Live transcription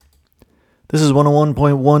This is 101.1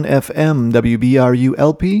 FM,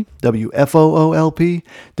 WBRU-LP, WFOO-LP,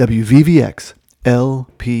 WVVX,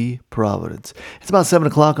 LP Providence. It's about 7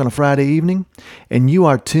 o'clock on a Friday evening, and you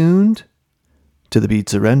are tuned to the Beat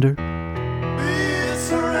Surrender.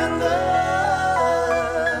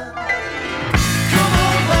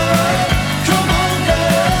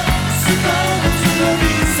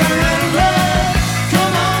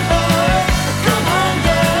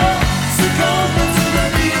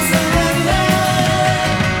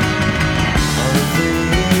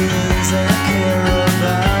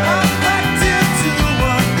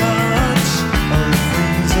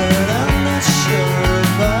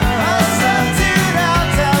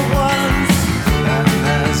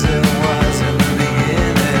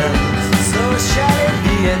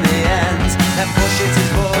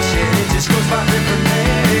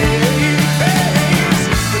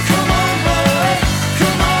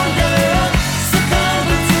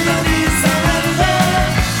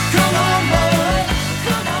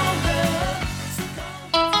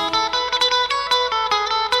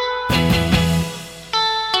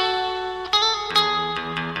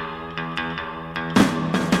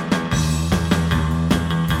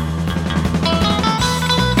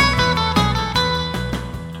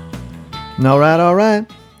 All right.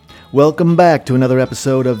 Welcome back to another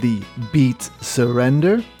episode of the Beat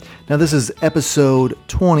Surrender. Now, this is episode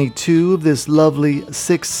 22 of this lovely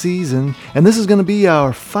 6th season, and this is going to be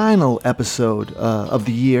our final episode of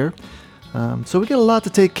the year. So we got a lot to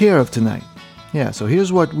take care of tonight. Yeah, so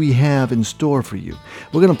here's what we have in store for you.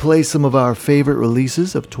 We're going to play some of our favorite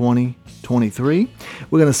releases of 2023.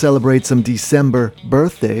 We're going to celebrate some December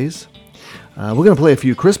birthdays. We're going to play a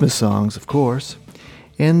few Christmas songs, of course.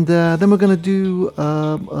 And then we're going to do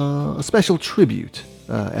a special tribute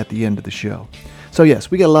at the end of the show. So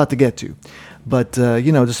yes, we got a lot to get to. But,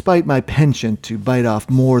 despite my penchant to bite off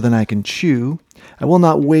more than I can chew, I will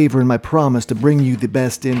not waver in my promise to bring you the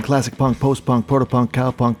best in classic punk, post-punk, proto-punk,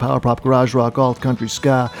 cowpunk, power pop, garage rock, alt country,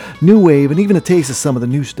 ska, new wave, and even a taste of some of the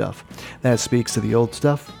new stuff. That speaks to the old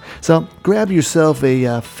stuff. So grab yourself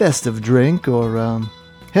a festive drink or,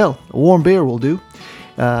 hell, a warm beer will do.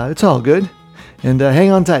 It's all good. And hang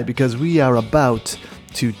on tight because we are about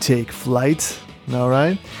to take flight, all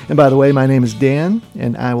right? And by the way, my name is Dan,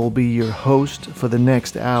 and I will be your host for the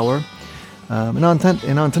next hour. And on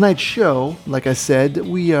tonight's show, like I said,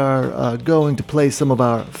 we are going to play some of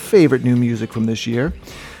our favorite new music from this year.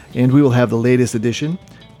 And we will have the latest edition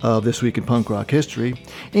of This Week in Punk Rock History.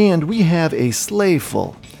 And we have a sleigh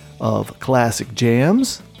full of classic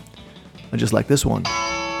jams, just like this one.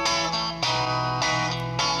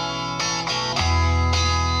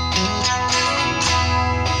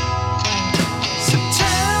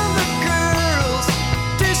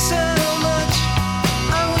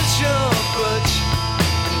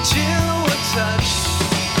 Sometimes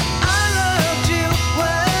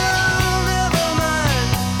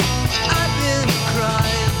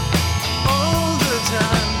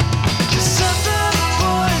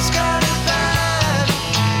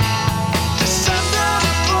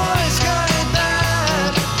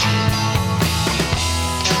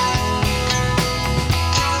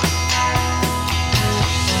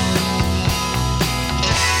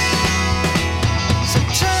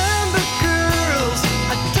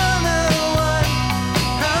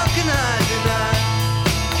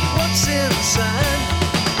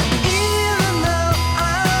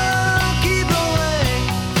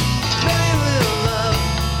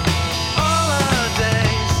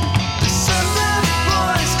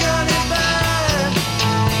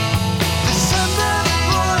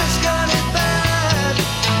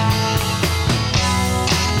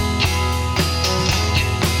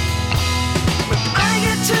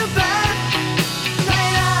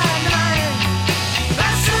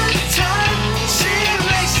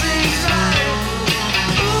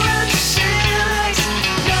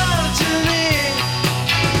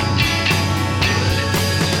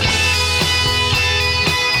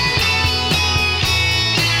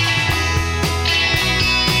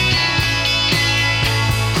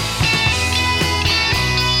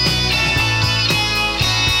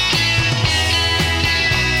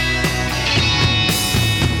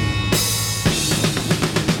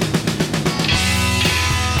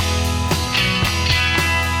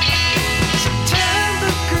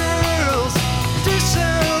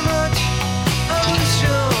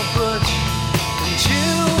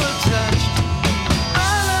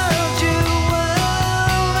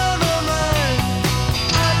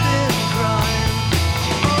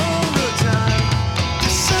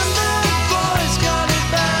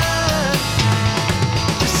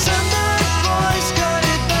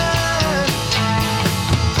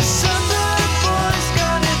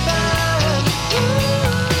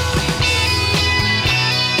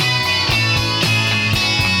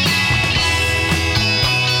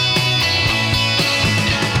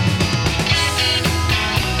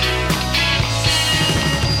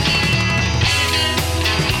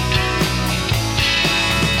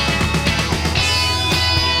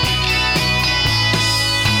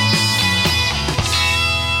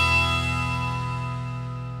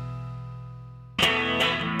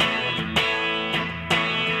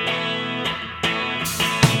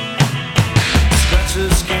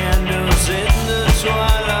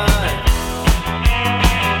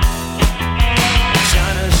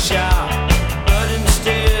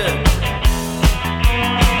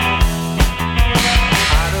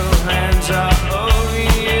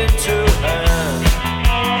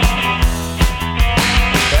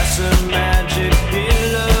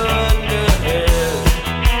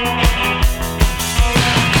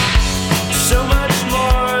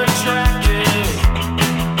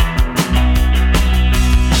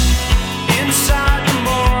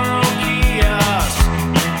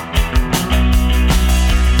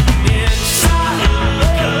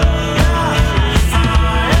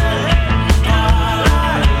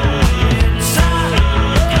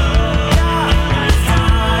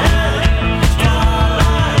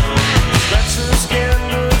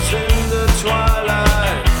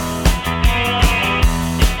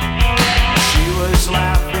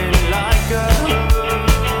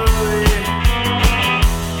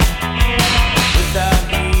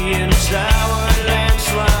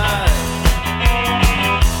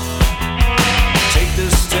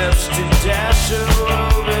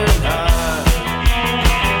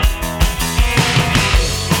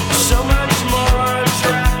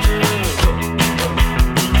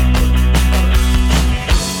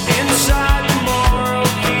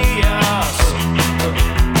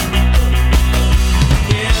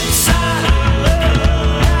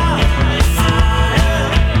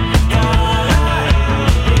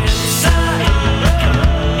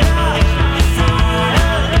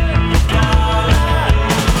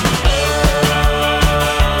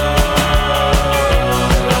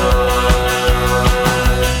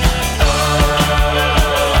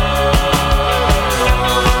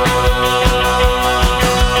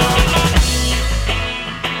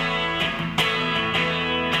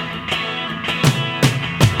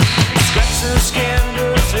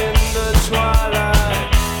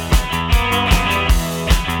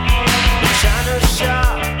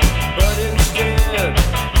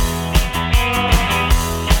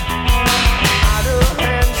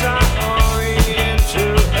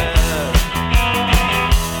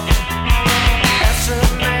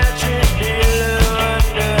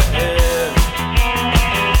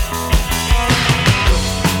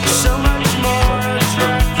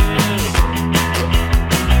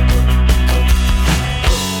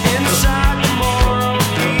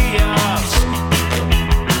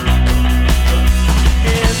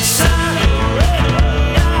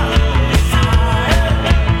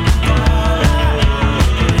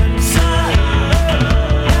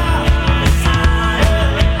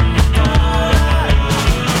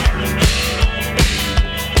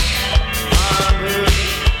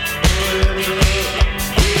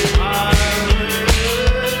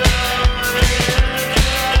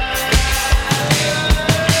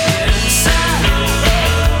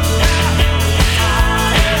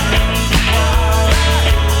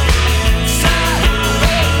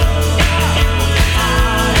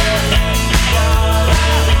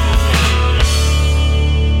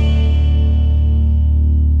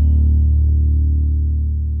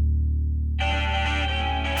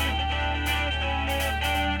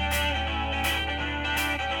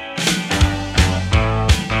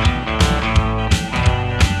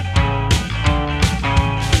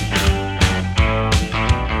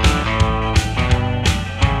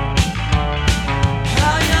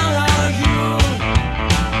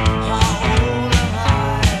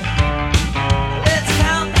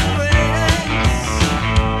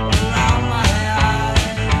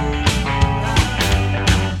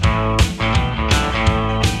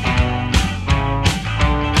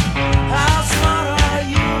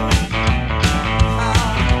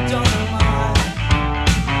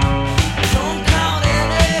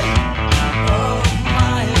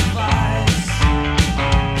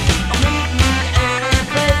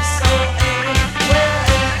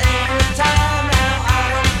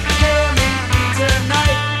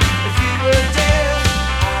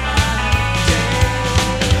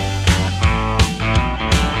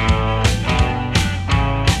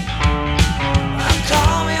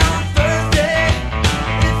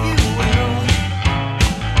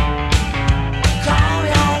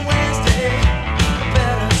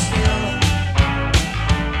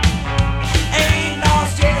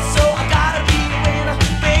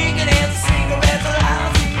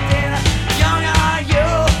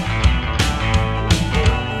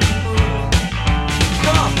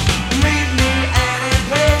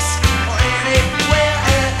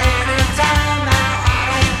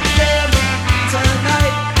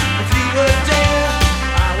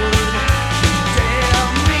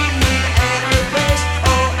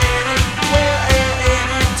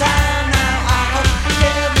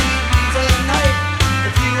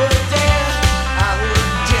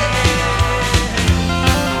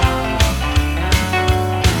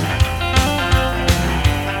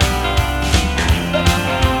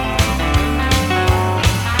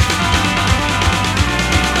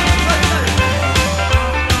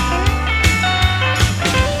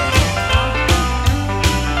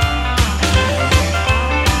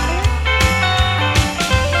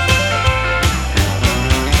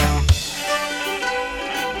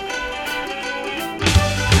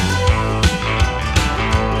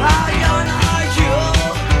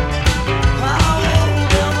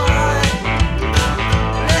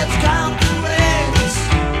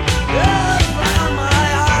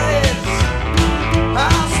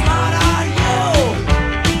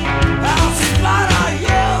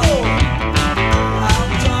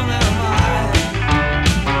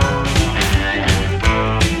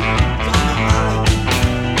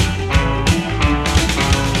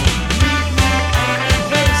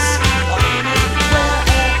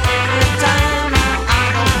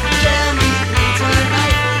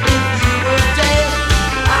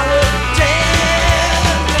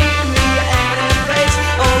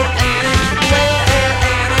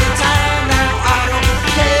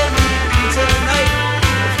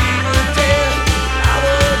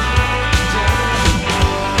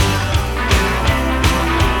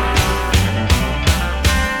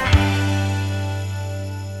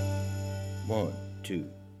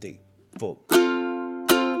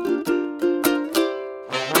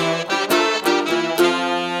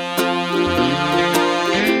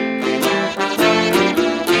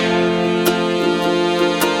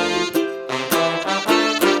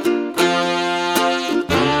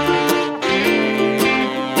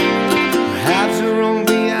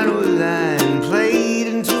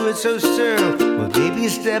toaster. Well, baby,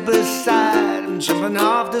 step aside. I'm jumping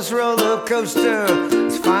off this roller coaster.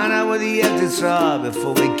 Let's find out where the exits are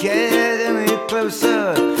before we get any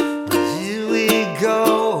closer. Here we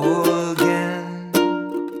go again.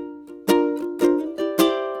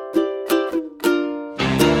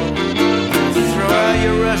 Throw out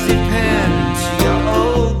your rusty pen to your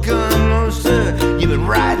old gun monster. You've been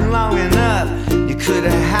riding long enough. You could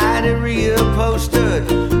have had it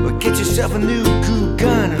reupholstered. Or get yourself a new cool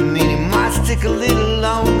gun. I mean, it might stick a little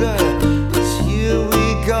longer. 'Cause here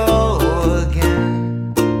we go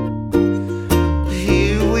again.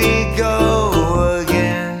 Here we go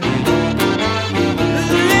again.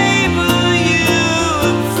 Label you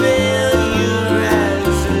a failure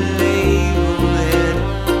as a label it.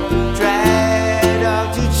 Dragged off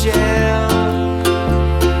to jail.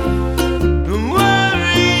 Don't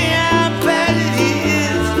worry how bad it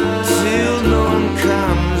is till no one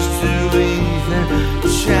comes to even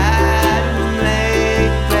try to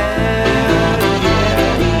make better.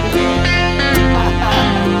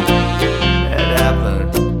 That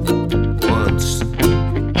happened once.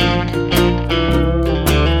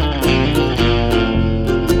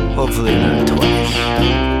 Hopefully not twice.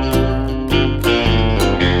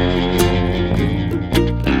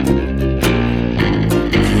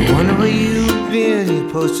 If you wonder where you've been, your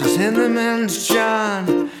posters in the men's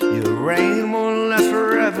John. Your reign won't last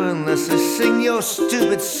forever unless they sing your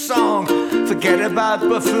stupid song. Forget about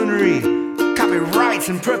buffoonery, copyrights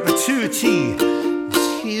in perpetuity.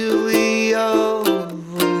 Here we go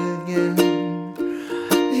again.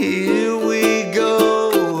 Here we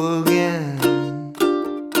go again.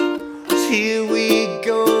 Here we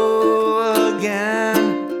go again.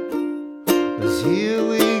 Here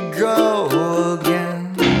we go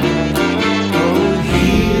again. Oh,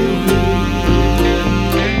 here we go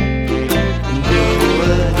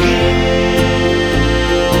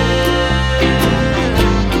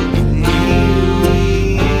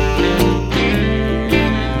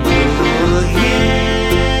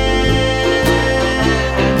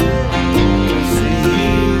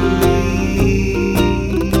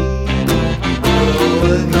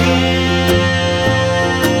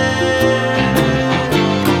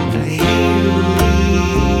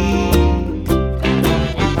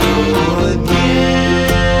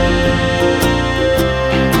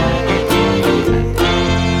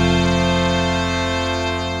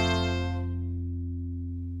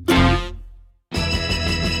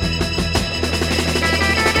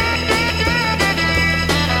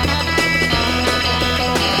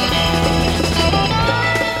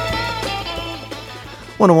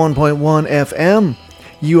 .1 FM.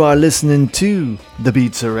 You are listening to The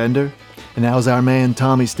Beat Surrender. And now's our man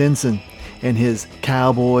Tommy Stinson and his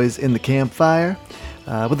Cowboys in the Campfire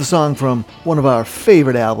with a song from one of our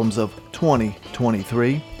favorite albums of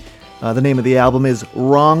 2023. The name of the album is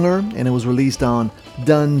Wronger, and it was released on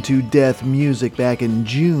Done to Death Music back in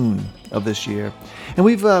June of this year. And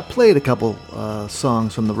we've played a couple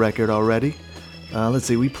songs from the record already. Let's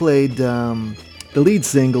see, we played the lead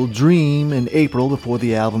single, Dream, in April before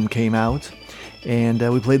the album came out. And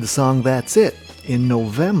we played the song That's It in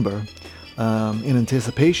November in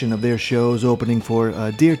anticipation of their shows opening for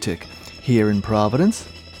Deertick here in Providence.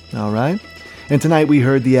 All right. And tonight we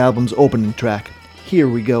heard the album's opening track, Here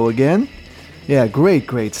We Go Again. Yeah,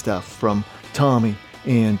 great stuff from Tommy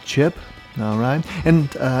and Chip. All right.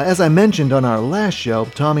 And as I mentioned on our last show,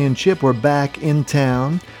 Tommy and Chip were back in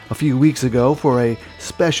town a few weeks ago for a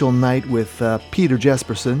special night with Peter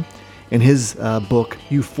Jesperson and his book,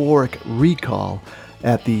 Euphoric Recall,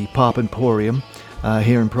 at the Pop Emporium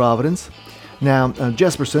here in Providence. Now,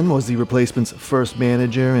 Jesperson was the Replacement's first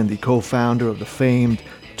manager and the co-founder of the famed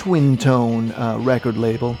Twin Tone record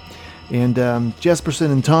label. And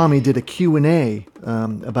Jesperson and Tommy did a Q&A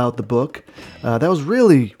about the book. That was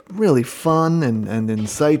really fun and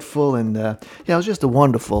insightful, and it was just a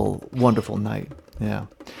wonderful night. Yeah.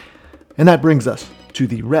 And that brings us to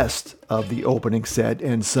the rest of the opening set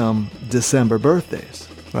and some December birthdays,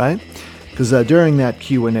 right? Because during that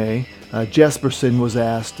Q&A, Jesperson was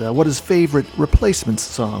asked what his favorite Replacements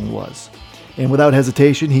song was. And without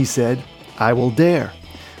hesitation, he said, I Will Dare,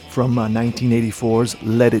 from 1984's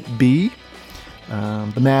Let It Be,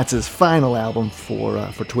 the Mats' final album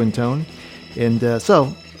for Twin Tone. And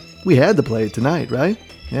so we had to play it tonight, right?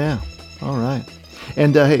 Yeah, all right.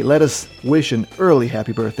 And hey, let us wish an early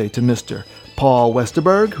happy birthday to Mr. Paul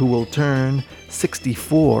Westerberg, who will turn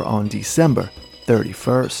 64 on December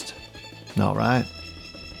 31st. All right.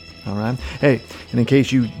 Hey, and in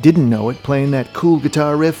case you didn't know it, playing that cool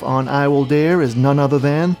guitar riff on I Will Dare is none other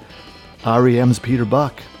than R.E.M's Peter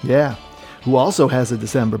Buck, yeah, who also has a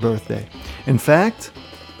December birthday. In fact,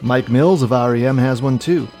 Mike Mills of R.E.M. has one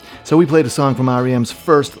too. So we played a song from R.E.M.'s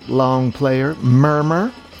first long player,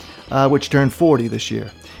 Murmur, which turned 40 this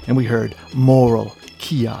year. And we heard Moral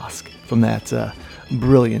Kiosk from that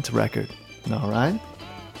brilliant record. All right?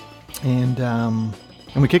 And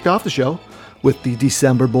we kicked off the show with the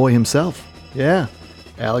December boy himself. Yeah,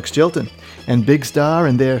 Alex Chilton. And Big Star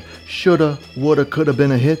and their Shoulda, Woulda, Coulda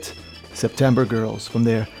Been a Hit, September Girls, from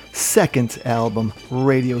their second album,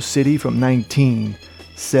 Radio City, from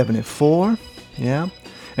 1974. Yeah.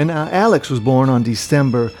 And Alex was born on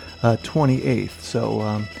December 28th,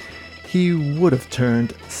 so he would have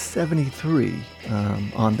turned 73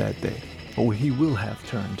 on that day. Or he will have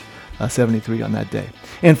turned 73 on that day.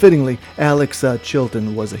 And fittingly, Alex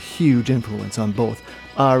Chilton was a huge influence on both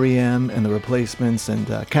R.E.M. and the Replacements and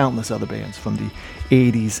countless other bands from the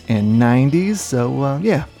 80s and 90s. So,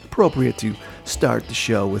 yeah, appropriate to start the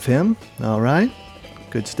show with him. All right,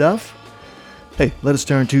 good stuff. Hey, let us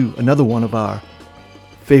turn to another one of our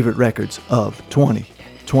favorite records of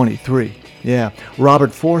 2023. Yeah,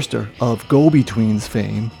 Robert Forster of Go-Betweens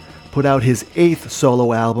fame put out his 8th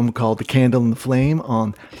solo album called The Candle and the Flame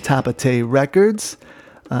on Tapate Records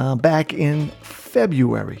back in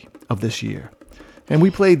February of this year. And we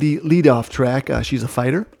played the lead-off track, She's a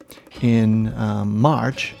Fighter, in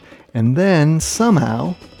March, and then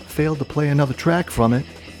somehow failed to play another track from it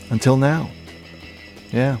until now.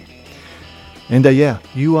 Yeah. And yeah,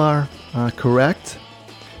 you are correct.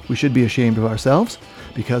 We should be ashamed of ourselves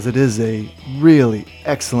because it is a really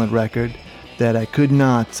excellent record that I could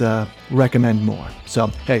not recommend more. So,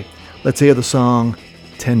 hey, let's hear the song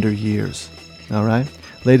Tender Years. All right?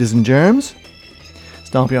 Ladies and germs,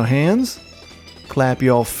 stomp your hands, clap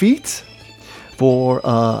your feet for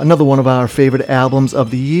another one of our favorite albums of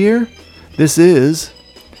the year. This is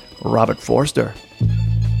Robert Forster.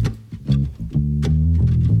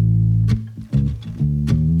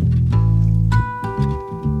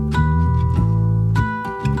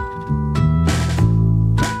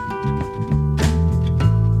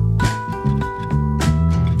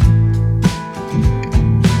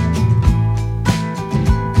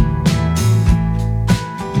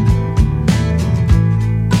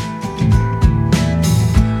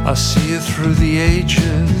 I see her through the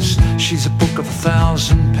ages. She's a book of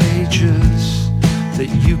 1,000 pages that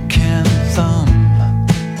you can thumb.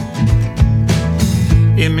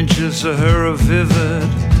 Images of her are vivid.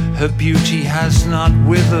 Her beauty has not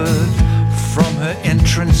withered from her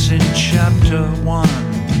entrance in chapter 1.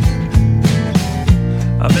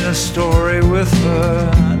 I'm in a story with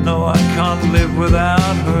her. No, I can't live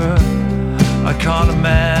without her. I can't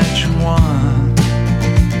imagine one.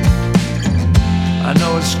 I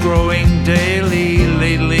know it's growing daily.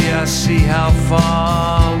 Lately I see how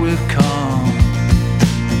far we've come.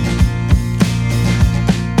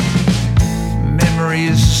 Memory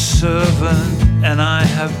is a servant, and I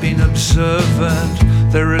have been observant.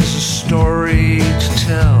 There is a story to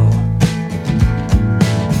tell.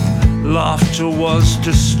 Laughter was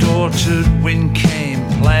distorted, wind came,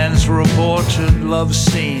 plans were aborted, love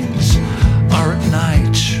scenes are at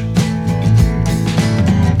night.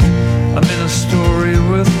 I'm in a story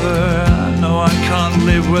with her. I know I can't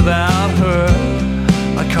live without her.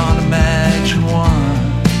 I can't imagine one.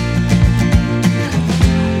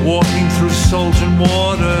 Walking through salt and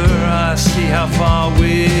water, I see how far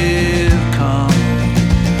we've come.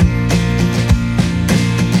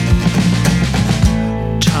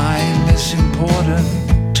 Time is important.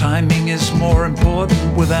 Timing is more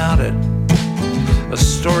important. Without it, a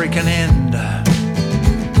story can end.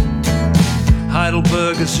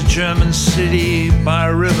 Heidelberg is a German city by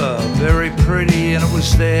a river, very pretty, and it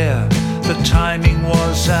was there. The timing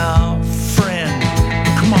was our friend.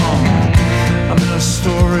 Come on, I'm in a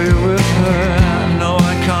story with her. I know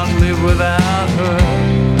I can't live without her.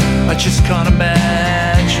 I just can't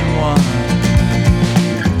imagine one.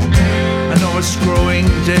 I know it's growing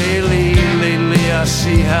daily. Lately I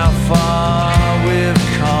see how far we've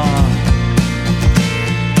come.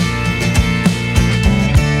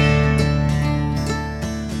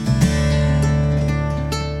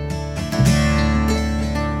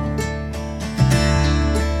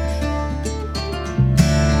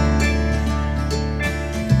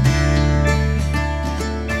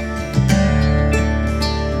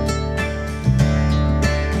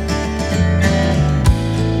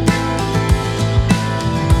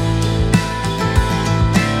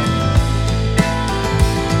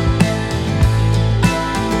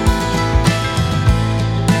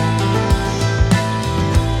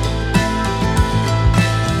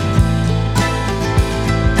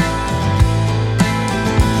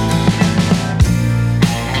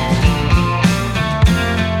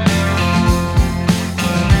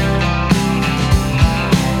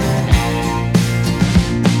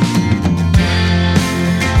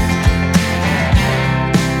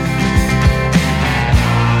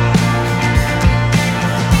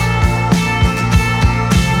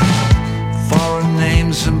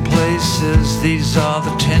 days and places. These are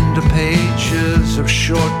the tender pages of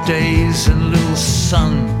short days and little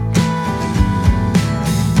sun.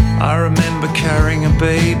 I remember carrying a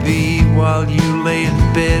baby while you lay in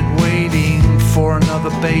bed waiting for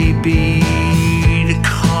another baby to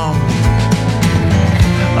come.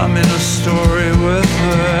 I'm in a story with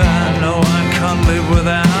her. I know I can't live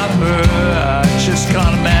without her. I just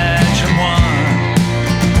can't imagine one.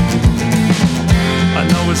 I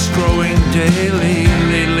know it's growing daily.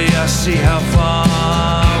 Lately I see how far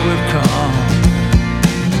we've come.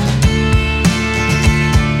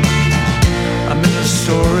 I'm in a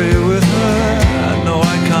story with her. I know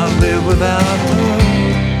I can't live without her.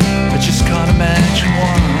 I just can't imagine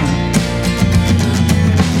one.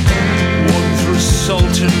 Walking through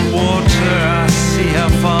salt and water, I see how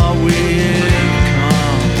far we've come.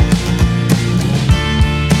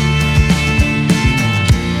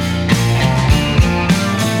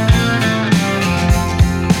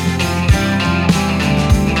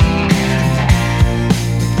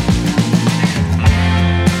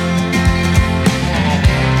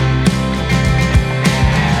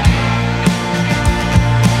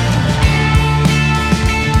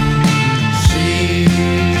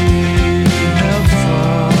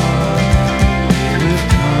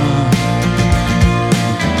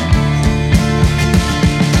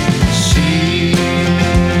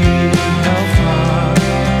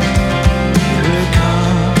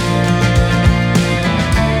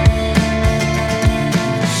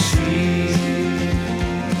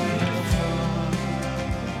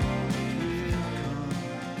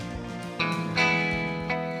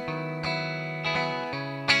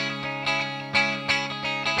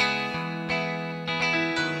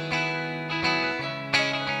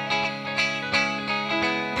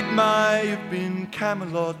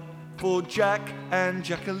 Camelot for Jack and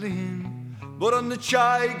Jacqueline, but on the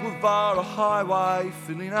Che Guevara highway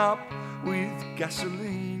filling up with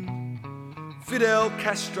gasoline. Fidel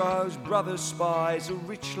Castro's brother spies a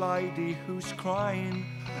rich lady who's crying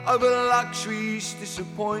over luxury's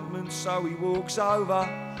disappointment, so he walks over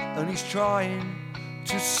and he's trying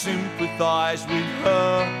to sympathise with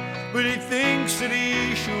her, but he thinks that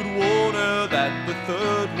he should warn her that the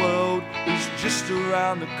third world is just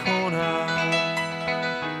around the corner.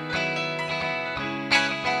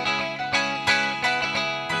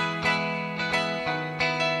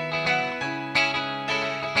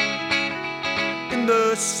 In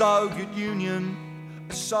the Soviet Union,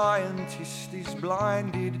 a scientist is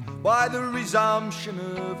blinded by the resumption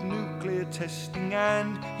of nuclear testing,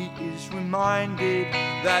 and he is reminded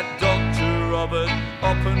that Dr. Robert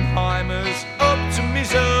Oppenheimer's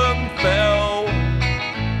optimism fell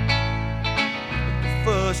at the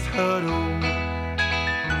first hurdle.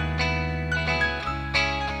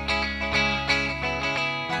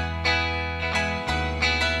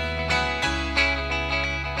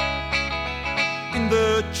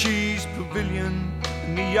 The cheese pavilion,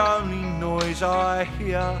 and the only noise I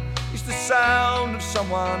hear is the sound of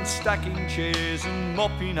someone stacking chairs and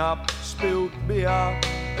mopping up spilled beer,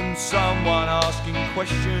 and someone asking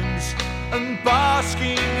questions and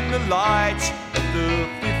basking in the light of the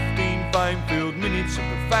 15 fame-filled minutes of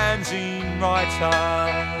the fanzine writer.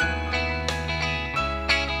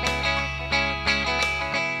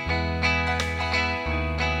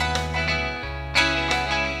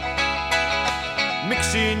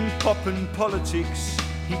 Mixing pop and politics,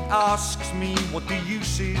 he asks me what the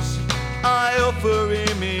use is. I offer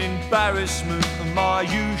him embarrassment and my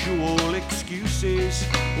usual excuses,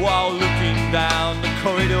 while looking down the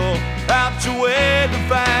corridor out to where the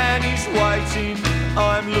van is waiting.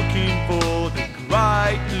 I'm looking for the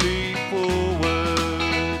great leap forward.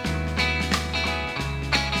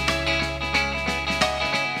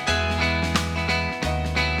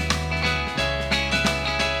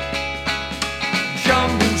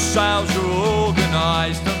 Jumble sales are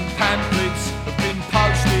organised and pamphlets have been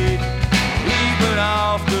posted. Even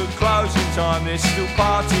after closing time there's still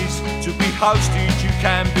parties to be hosted. You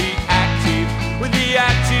can be active when the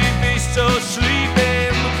activists are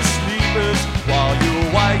sleeping with the sleepers, while you're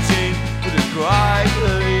waiting for the great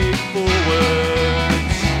leap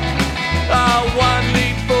forwards. One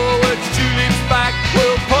leap forwards, two leaps back.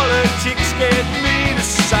 Will politics get me to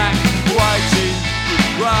sack? Waiting for the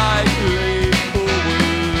great leap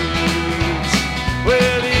forwards.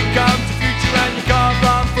 Well, here comes the future and you can't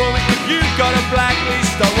run from it. If you've got a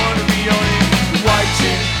blacklist, I want to be on it.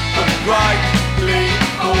 Waiting for the great leap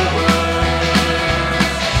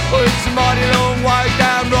forwards. Well, it's a mighty long way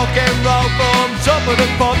down rock and roll, from top of the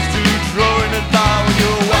pops to drawing a down.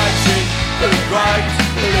 You're waiting for the great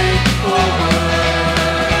leap forwards.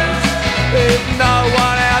 If no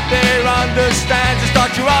one out there understands, just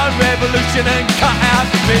start revolution and cut out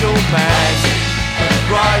the middleman.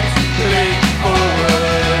 Right click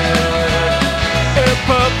forward. In a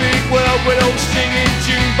perfect world we'd all sing in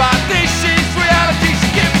tune, but this is reality,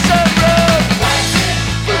 skip some room.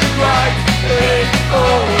 Right click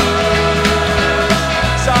forward.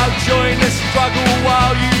 So join the struggle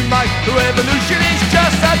while you make the revolution is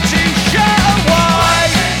just a t-shirt away.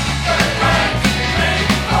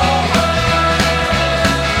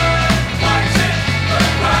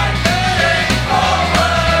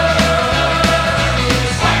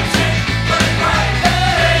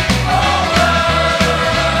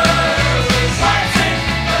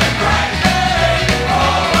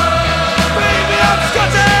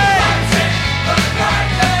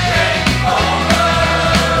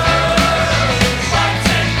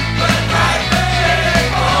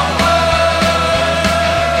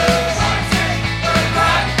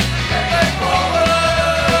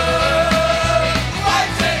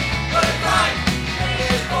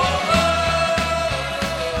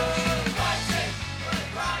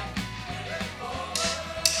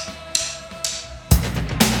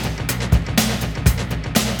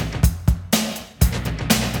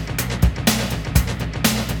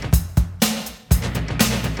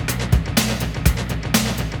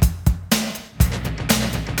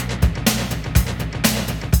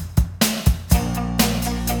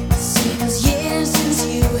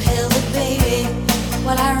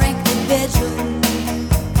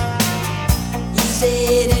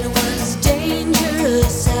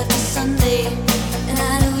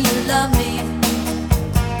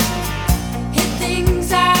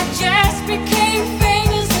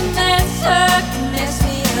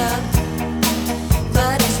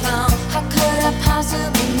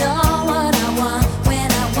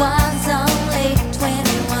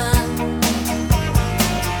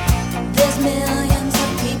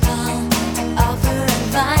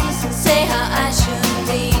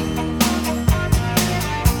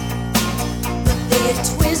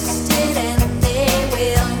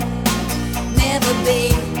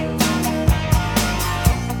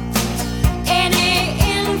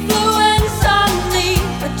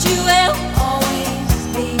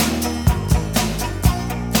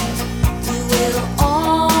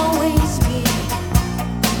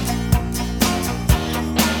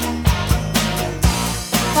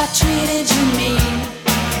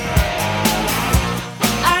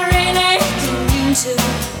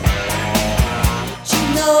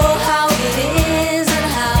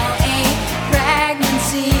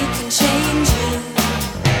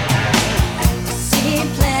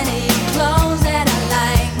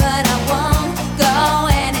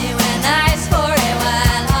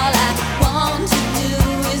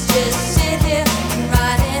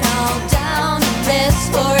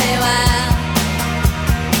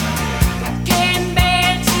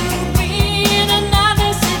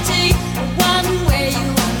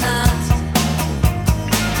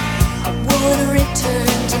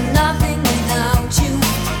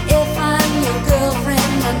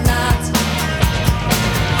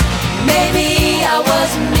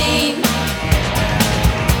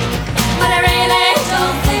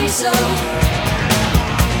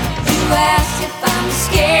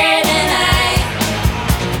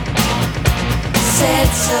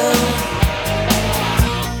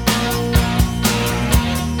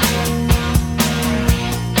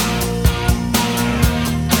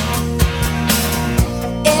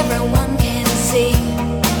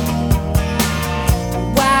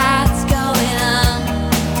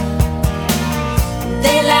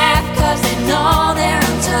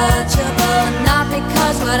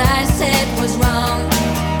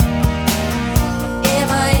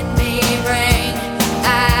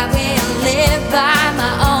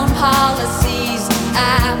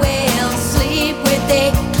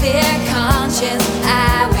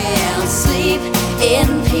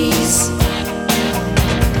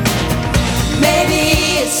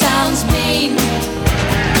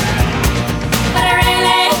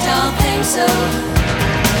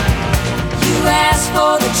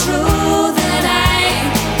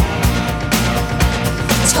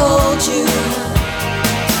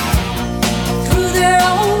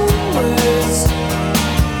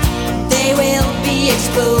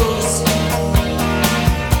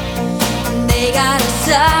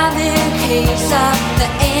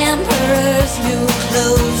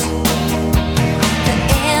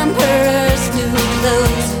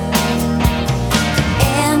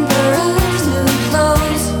 Emperor's new clothes.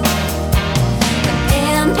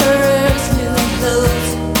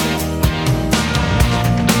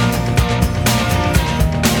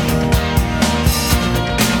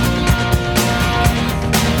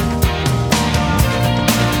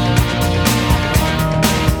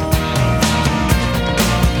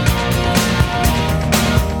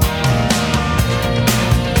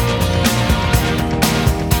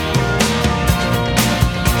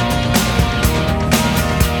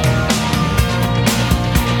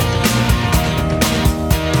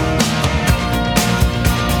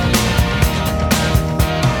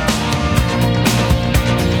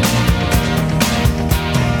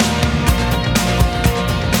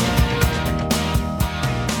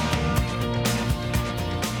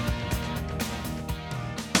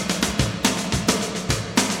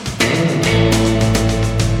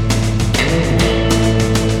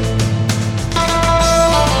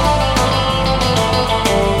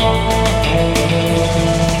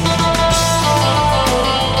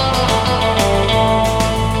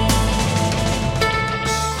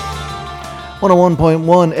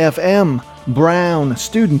 101.1 FM, Brown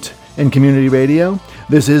Student and Community Radio.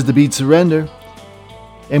 This is The Beat Surrender.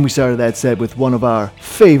 And we started that set with one of our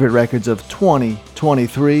favorite records of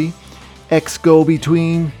 2023,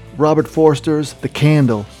 Go-Between, Robert Forster's The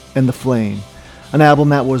Candle and the Flame. An album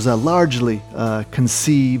that was largely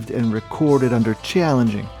conceived and recorded under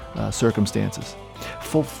challenging circumstances.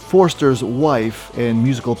 Forster's wife and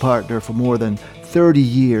musical partner for more than 30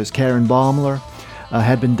 years, Karen Baumler,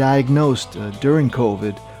 had been diagnosed during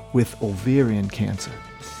COVID with ovarian cancer.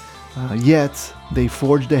 Yet, they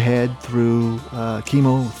forged ahead through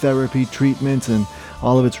chemotherapy treatments and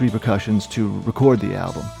all of its repercussions to record the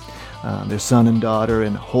album. Their son and daughter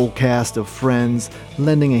and a whole cast of friends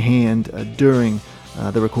lending a hand during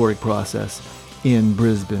the recording process in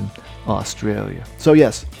Brisbane, Australia. So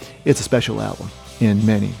yes, it's a special album in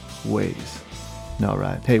many ways. All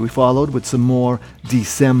right. Hey, we followed with some more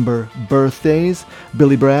December birthdays.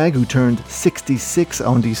 Billy Bragg, who turned 66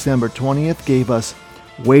 on December 20th, gave us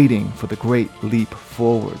Waiting for the Great Leap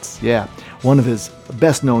Forwards. Yeah, one of his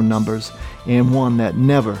best-known numbers and one that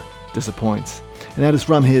never disappoints. And that is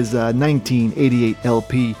from his 1988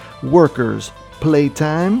 LP, Workers'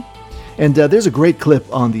 Playtime. And there's a great clip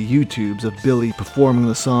on the YouTubes of Billy performing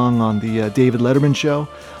the song on the David Letterman show.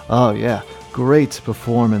 Oh, yeah. Great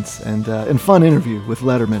performance and fun interview with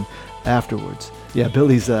Letterman afterwards. Yeah,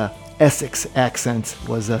 Billy's Essex accent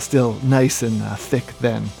was still nice and thick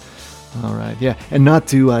then. All right, yeah, and not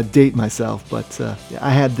to date myself, but I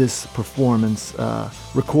had this performance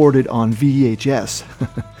recorded on VHS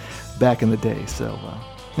back in the day. So,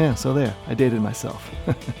 so there, I dated myself.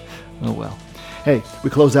 Oh well. Hey, we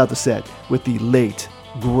close out the set with the late,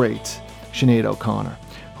 great Sinead O'Connor,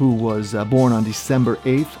 who was born on December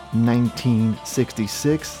 8th,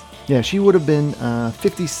 1966. Yeah, she would have been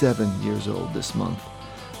 57 years old this month,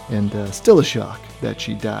 and still a shock that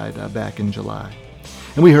she died back in July.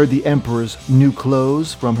 And we heard The Emperor's New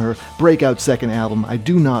Clothes from her breakout second album, I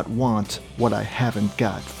Do Not Want What I Haven't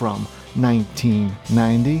Got, from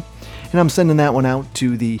 1990. And I'm sending that one out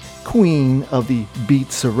to the queen of the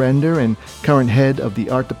Beat Surrender and current head of the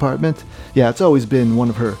art department. Yeah, it's always been one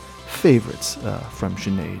of her favorites from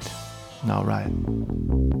Sinead. All right.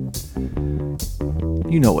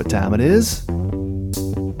 You know what time it is.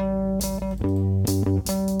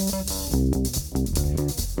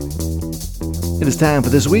 It is time for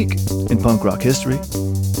This Week in Punk Rock History.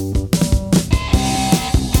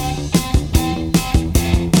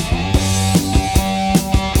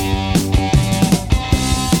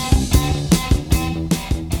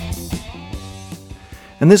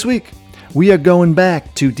 And this week, we are going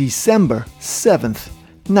back to December 7th,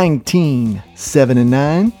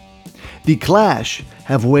 1979. The Clash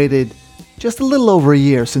have waited just a little over a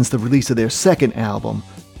year since the release of their second album,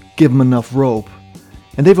 Give 'Em Enough Rope,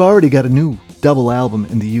 and they've already got a new double album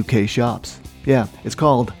in the UK shops. Yeah, it's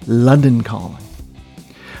called London Calling.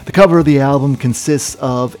 The cover of the album consists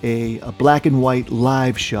of a black and white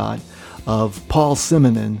live shot of Paul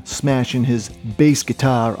Simonon smashing his bass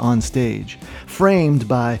guitar on stage, framed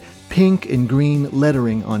by pink and green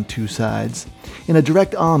lettering on two sides, in a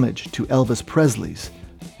direct homage to Elvis Presley's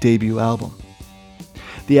debut album.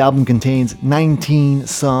 The album contains 19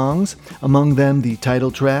 songs, among them the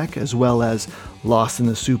title track, as well as Lost in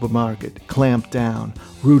the Supermarket, Clampdown,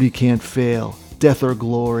 Rudy Can't Fail, Death or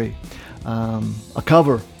Glory, a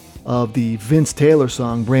cover of the Vince Taylor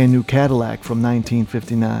song Brand New Cadillac from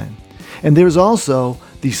 1959. And there's also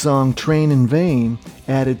the song Train in Vain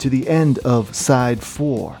added to the end of Side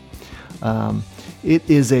 4. It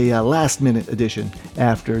is a last-minute addition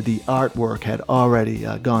after the artwork had already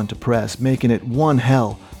gone to press, making it one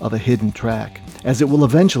hell of a hidden track, as it will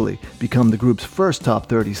eventually become the group's first top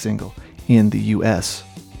 30 single in the U.S.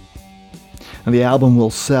 And the album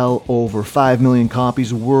will sell over 5 million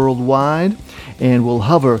copies worldwide and will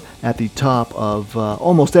hover at the top of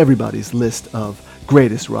almost everybody's list of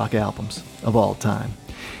greatest rock albums of all time.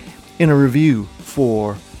 In a review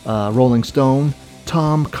for Rolling Stone,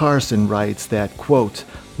 Tom Carson writes that, quote,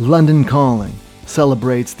 London Calling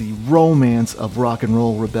celebrates the romance of rock and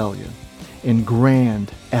roll rebellion in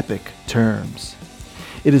grand, epic terms.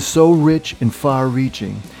 It is so rich and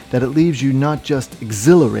far-reaching that it leaves you not just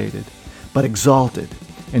exhilarated, but exalted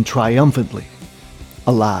and triumphantly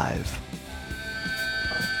alive.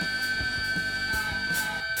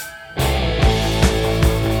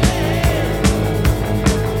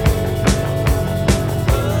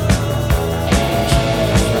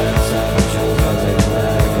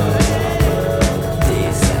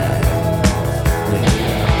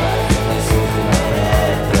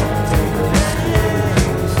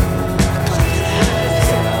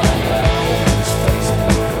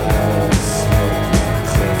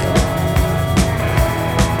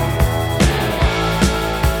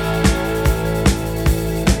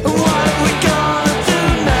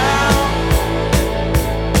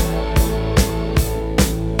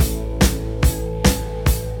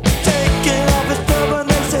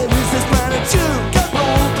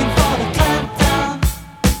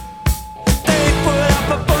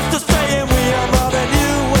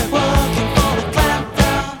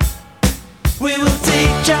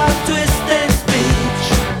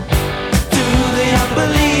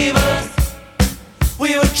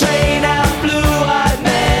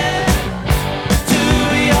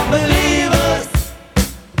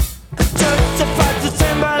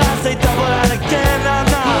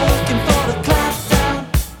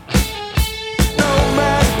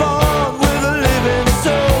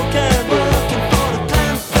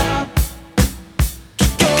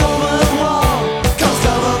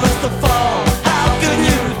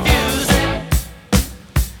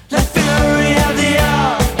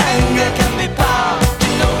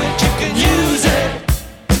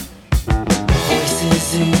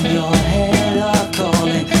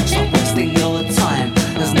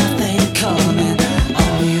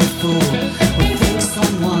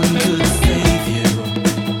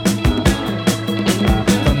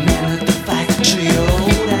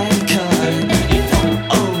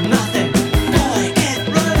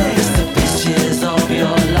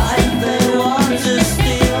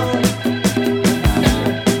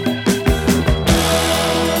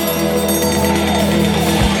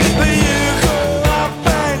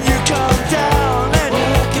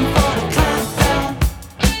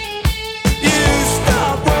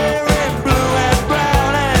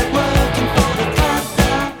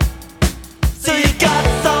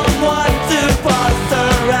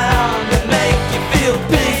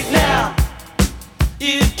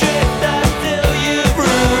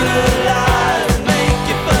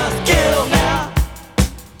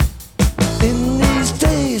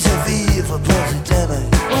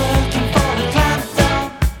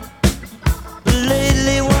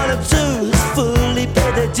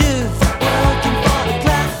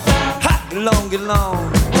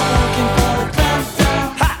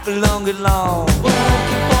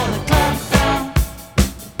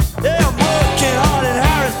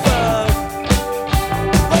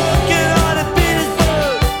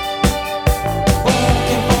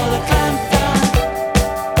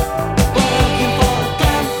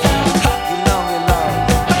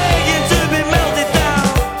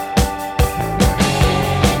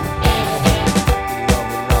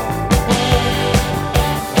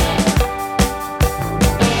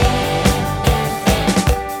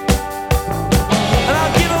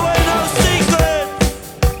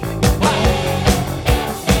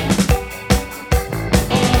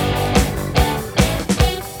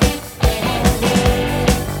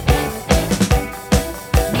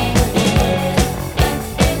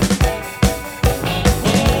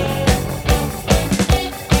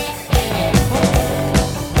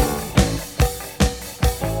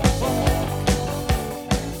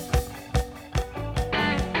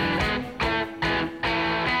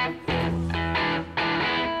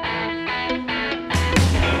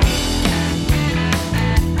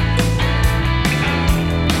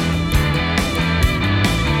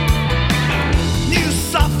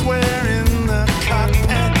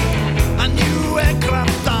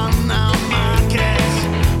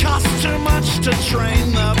 to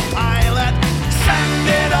train the pilot. Send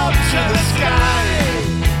it up to the sky.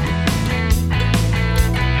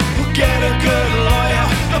 Get a good lawyer,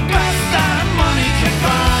 the best that money can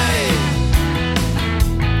buy.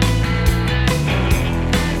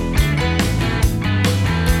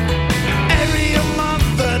 Every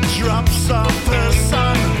mother drops off her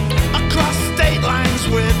son across state lines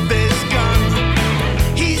with his gun.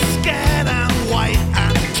 He's scared and white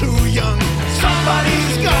and too young.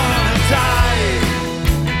 Somebody's gonna die.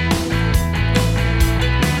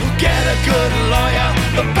 Get a good lawyer,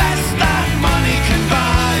 the best that money can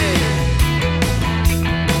buy.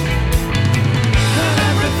 And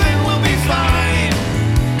everything will be fine.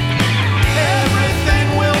 Everything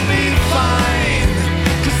will be fine.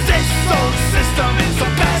 'Cause this old system is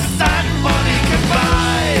the best that money can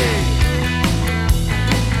buy.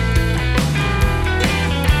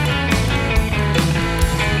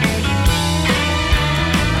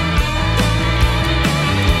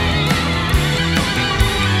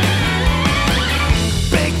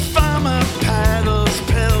 Big Pharma peddles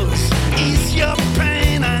pills, ease your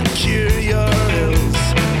pain and cure your ills.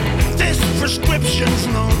 This prescription's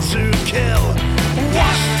known to kill,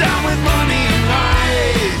 washed down with money and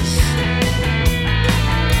lies.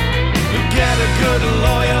 Get a good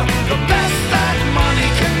lawyer, the best that money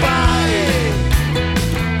can buy.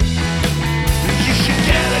 You should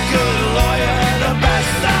get a good lawyer, the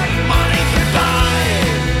best that money can buy.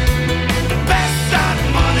 The best that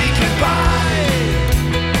money can buy.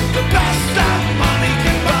 The best that money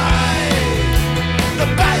can buy. The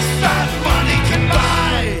best that money can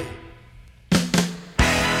buy.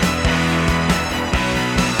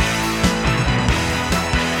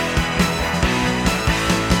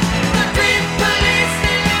 The dream police,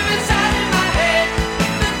 they live inside in my head.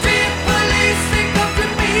 The dream police, they come to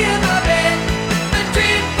me in my bed. The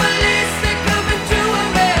dream police, they coming to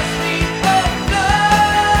arrest me. Oh no!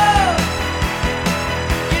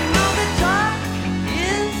 You know the talk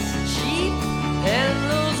is cheap, and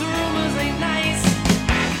those rumors ain't nice.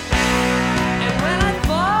 And when I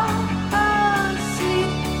fall asleep,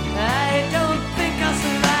 I don't think I'll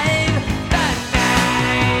survive that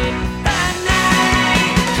night. That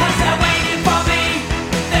night, 'cause they're waiting for me,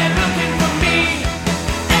 they're looking for me.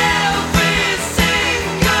 Every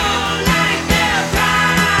single night they're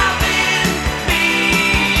driving me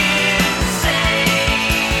insane.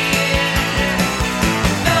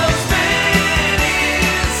 Those men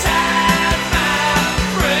inside my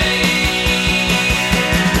brain.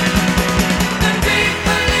 The dream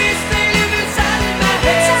police, they live inside in my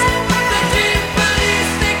head. The dream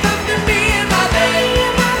police, they come to me in my bed.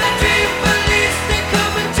 The dream police, they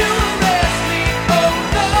coming to arrest me. Oh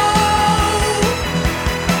no!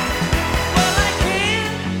 Well, I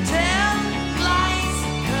can't tell lies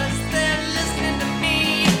 'cause they're listening to me.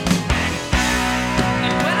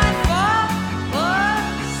 And when I fall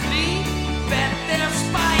asleep, bet they're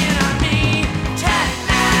spying on me.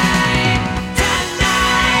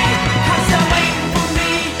 Tonight, 'cause they're waiting for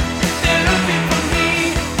me, they're looking for me.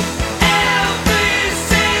 Every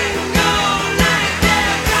single night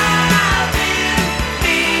they're driving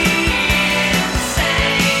me insane.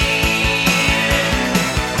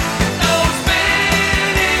 Those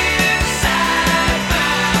men inside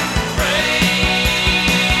my brain.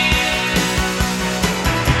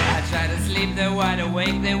 I try to sleep, they're wide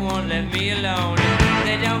awake, they won't let me alone.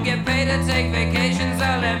 They don't get paid to take vacations,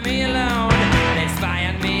 they'll let me alone. They spy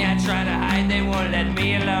on me, I try to hide, they won't let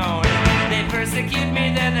me alone. They persecute me,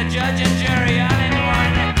 they're the judge and jury all in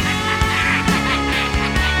one.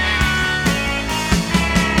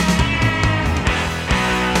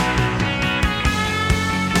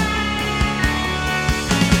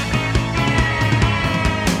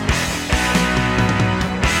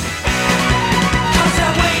 Cause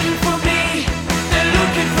they're waiting for me, they're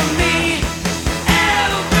looking for me.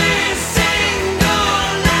 Every single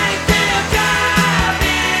night they're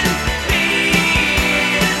driving me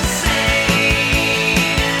insane.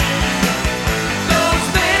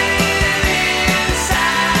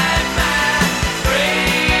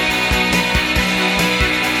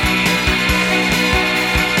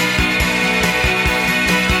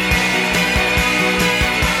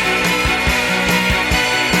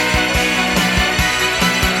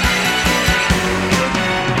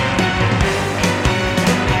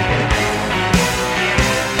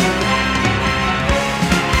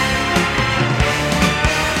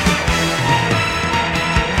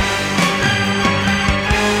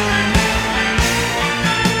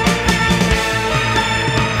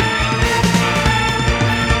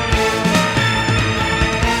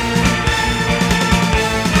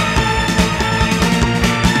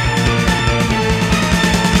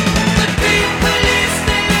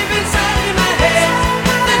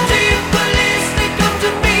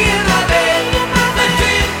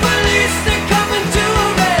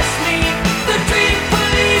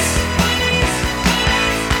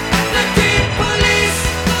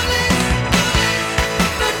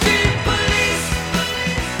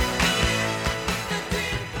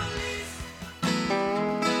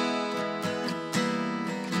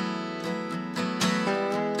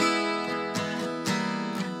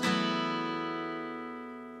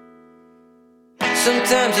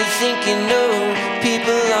 Sometimes you think you know who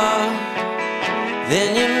people are,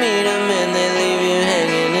 then you meet them and they leave you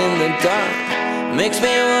hanging in the dark. Makes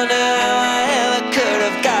me wonder how I ever could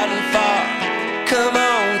have gotten far. Come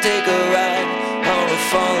on, take a ride on a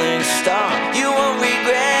falling star. You won't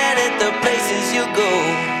regret it, the places you go.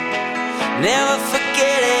 Never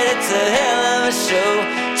forget it, it's a hell of a show.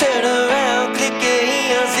 Turn around, click your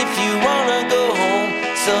heels if you wanna go home.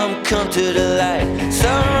 Some come to the light,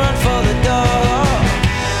 some run for the door.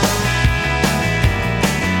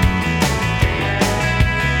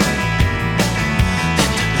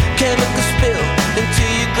 Chemical spill into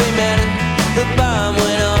your gray matter. The bomb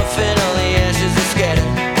went off and all the ashes are scattered.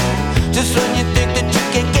 Just when you think that you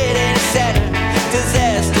can't get any sadder,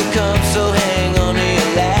 disaster comes, so hang on to your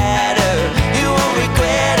ladder. You won't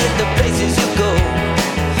regret it, the places you go.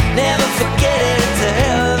 Never forget it, it's a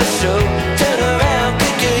hell of a show. Turn around,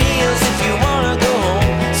 click your heels if you wanna go home.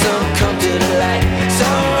 Some come to the light,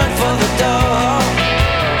 some run for the door.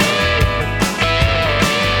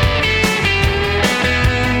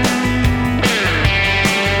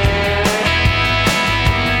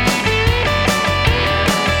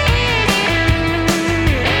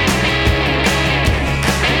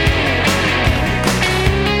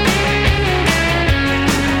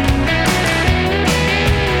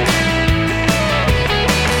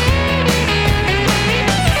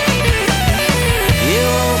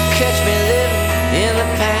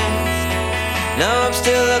 Now I'm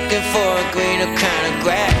still looking for a greener kind of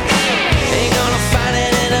grass. Ain't gonna find it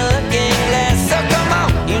in a looking glass. So come on,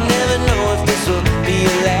 you never know if this will be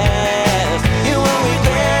your last. You won't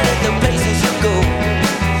regret it, the places you go.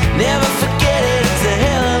 Never forget it, it's a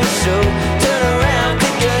hell of a show. Turn around,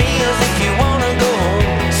 click your heels if you wanna go home.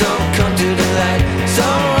 Some come to the light, some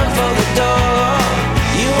run for the door.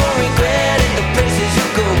 You won't regret it, the places you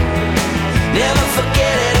go. Never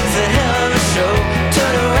forget it, it's a hell of a show.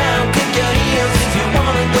 Turn around, click your heels if you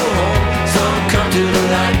wanna go home. Some come to the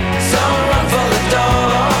light, some run for the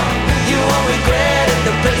door. You won't regret it,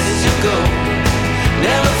 the places you go.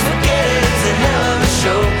 Never forget it, it's a hell of a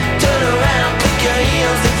show. Turn around, click your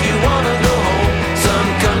heels if you wanna go home. Some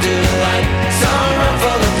come to the light, some run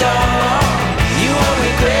for the door. You won't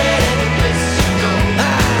regret it, the places you go.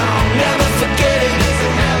 Never forget it, it's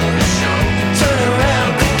a hell of a show. Turn around,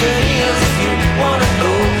 click your heels if you wanna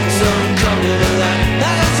go. Some come to the light,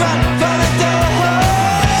 let's run for the door.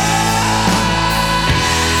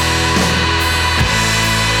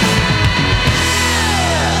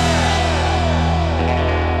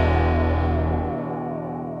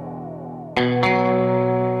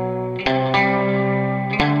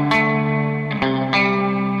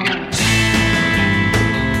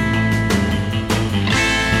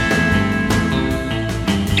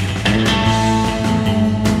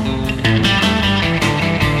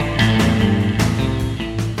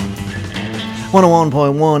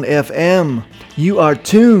 .1 FM. You are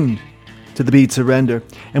tuned to the Beat Surrender,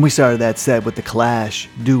 and we started that set with The Clash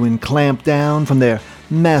doing Clampdown from their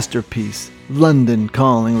masterpiece London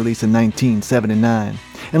Calling, released in 1979.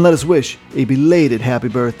 And let us wish a belated happy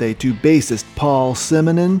birthday to bassist Paul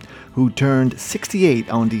Simonon, who turned 68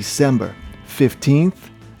 on December 15th.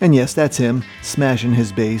 And yes, that's him smashing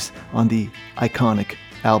his bass on the iconic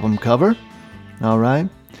album cover. All right.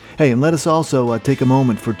 Hey, and let us also take a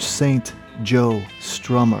moment for St. Joe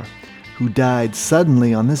Strummer, who died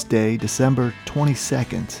suddenly on this day, December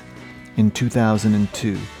 22nd, in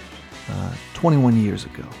 2002, 21 years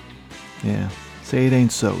ago. Yeah, say it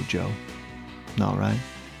ain't so, Joe. All right.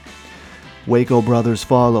 Waco Brothers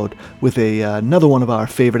followed with another one of our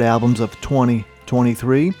favorite albums of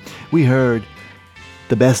 2023. We heard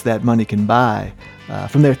The Best That Money Can Buy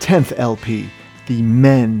from their 10th LP, The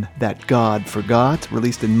Men That God Forgot,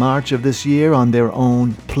 released in March of this year on their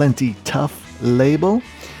own Plenty Tough label.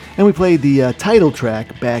 And we played the title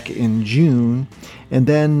track back in June. And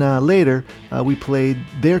then later, we played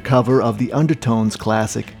their cover of the Undertones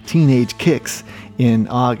classic, Teenage Kicks, in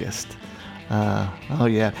August. Oh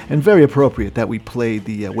yeah, and very appropriate that we played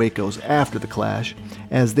the Wacos after the Clash,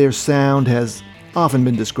 as their sound has often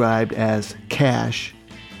been described as Cash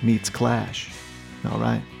meets Clash. All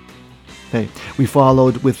right. Hey, we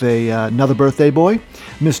followed with another birthday boy.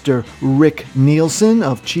 Mr. Rick Nielsen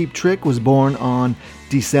of Cheap Trick was born on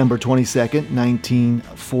December 22nd,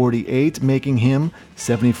 1948, making him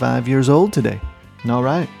 75 years old today. All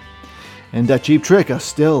right. And Cheap Trick are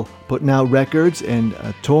still putting out records and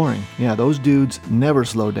touring. Yeah, those dudes never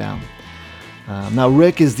slow down. Now,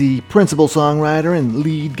 Rick is the principal songwriter and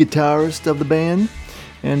lead guitarist of the band,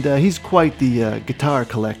 and he's quite the guitar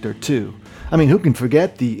collector, too. I mean, who can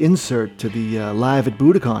forget the insert to the Live at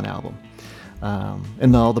Budokan album?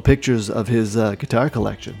 and all the pictures of his guitar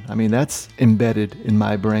collection. I mean, that's embedded in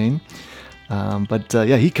my brain. But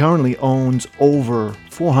he currently owns over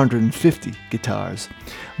 450 guitars,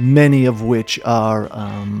 many of which are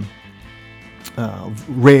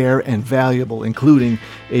rare and valuable, including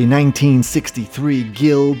a 1963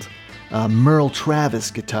 Guild Merle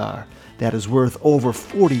Travis guitar that is worth over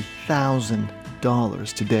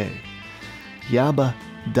 $40,000 today. Yabba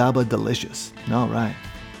dabba delicious. All right.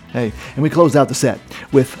 Hey, and we close out the set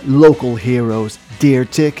with Local Heroes, Dear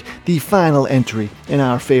Tick, the final entry in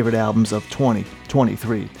our favorite albums of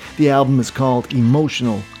 2023. The album is called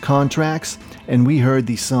Emotional Contracts, and we heard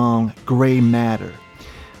the song Gray Matter.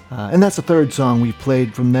 And that's the third song we've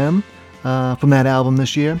played from them, from that album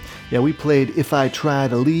this year. Yeah, we played If I Try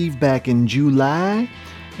to Leave back in July,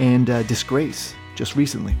 and Disgrace just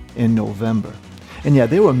recently in November. And yeah,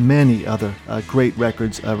 there were many other great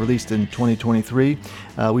records released in 2023.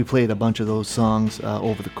 We played a bunch of those songs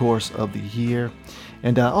over the course of the year.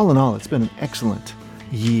 And all in all, it's been an excellent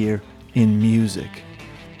year in music.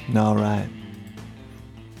 All right.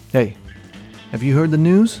 Hey, have you heard the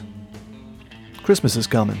news? Christmas is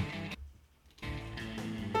coming.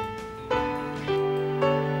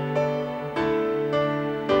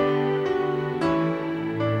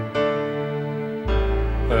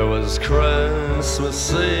 It was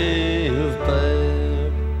Christmas Eve,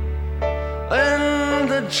 babe, in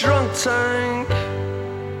the drunk tank.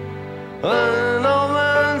 An old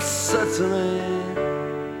man said to me,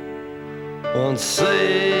 won't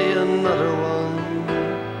see another one.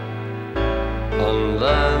 And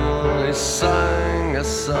then he sang a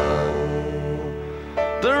song,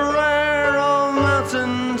 the rare old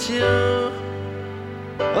mountain dew.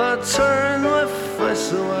 I turned my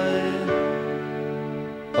face away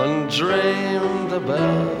and dreamed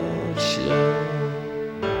about you.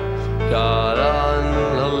 Got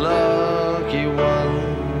on a lucky one,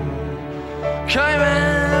 came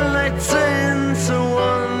in 18 to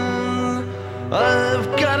 1. I've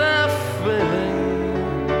got a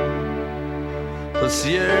feeling this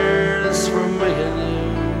year's for me and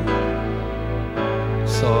you.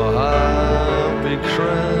 So happy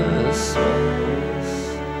Christmas,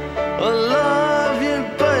 I love you,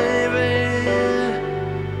 baby.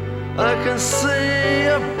 I can see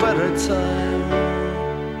a better time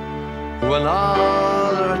when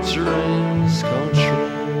all our dreams come true.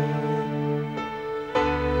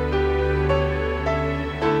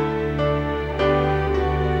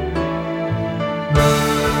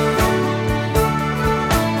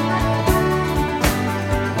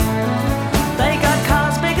 They got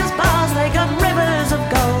cars big as bars, they got rivers of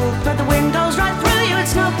gold, but the windows right through you,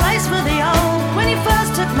 it's no place for the old. When you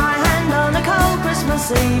first took my hand on a cold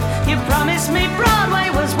Christmas Eve, you promised me Broadway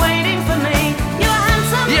was waiting for me. You were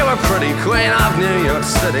handsome, You were pretty queen of New York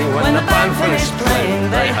City. When the band finished playing,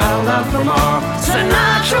 they held out for more.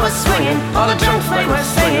 Sinatra was swinging, all the drunks they were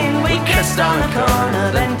singing. We kissed on the corner,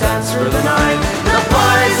 then danced through the night. The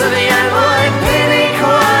boys of the NYPD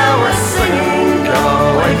choir were singing, Go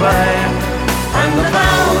Away Babe, and the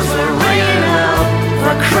bells were ringing out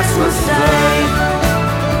for Christmas Day.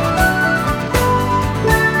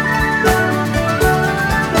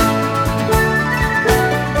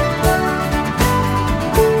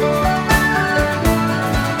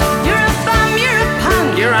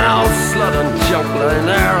 You're an old slut and junk lying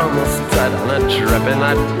there almost dead on a dripping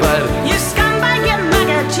that bed. You scumbag, you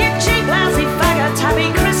maggot, you cheap lousy faggot.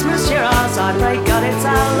 Happy Christmas, you're ours, I pray God it's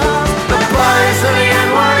our love. The boys of the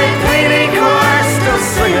NYPD choir still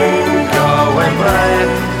singing Go Away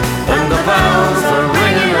Babe, and the bells are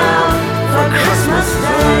ringing out for Christmas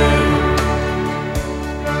Day.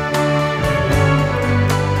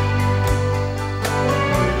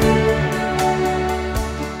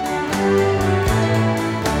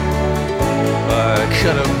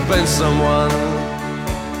 Could have been someone.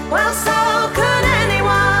 Well, so could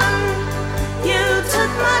anyone. You took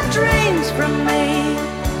my dreams from me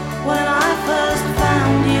when I first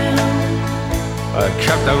found you. I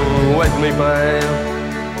kept them with me, babe.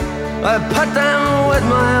 I put them with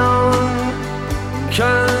my own.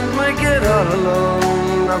 Can't make it all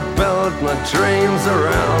alone. I built my dreams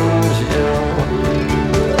around you.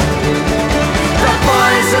 The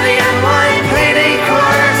boys of the NYPD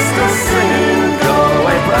choir still singing Go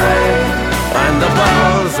Away Babe, and the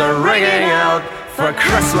bells are ringing out for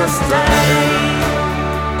Christmas Day.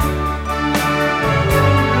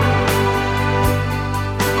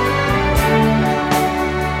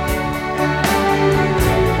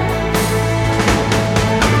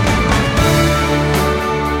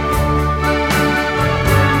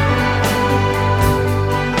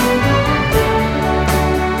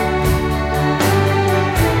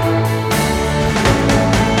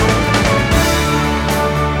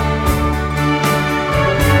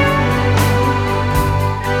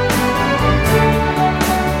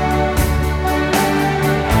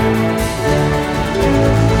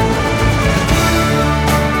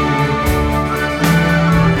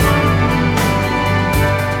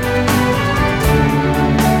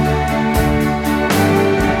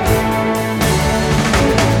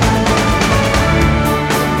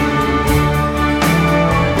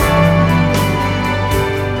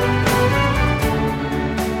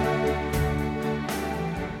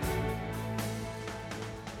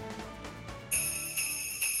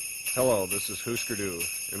 Hüsker,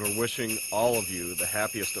 and we're wishing all of you the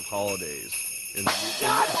happiest of holidays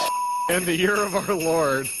in the year of our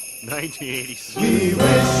Lord, 1986. We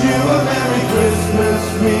wish you a Merry Christmas.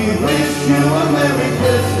 We wish you a Merry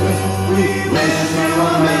Christmas. We wish you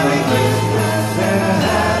a Merry Christmas and a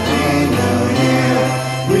Happy New Year.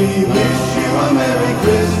 We wish you a Merry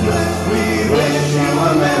Christmas. We wish you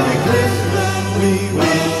a Merry Christmas. We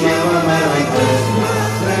wish you a Merry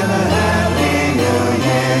Christmas and a Happy New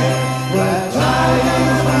Year. Glad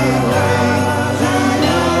tidings we bring to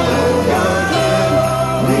you again.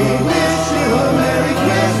 We wish you a Merry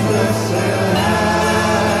Christmas and a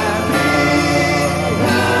Happy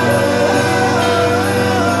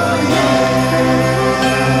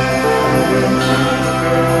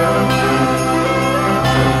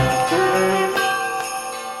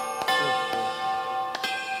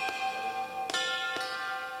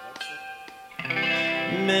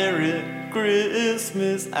Merry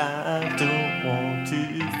Christmas, I don't want to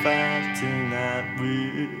fight tonight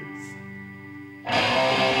with.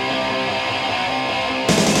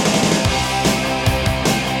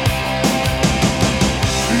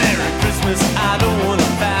 Merry Christmas, I don't want to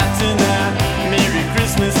fight tonight. Merry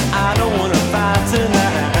Christmas, I don't want to fight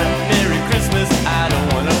tonight. Merry Christmas, I don't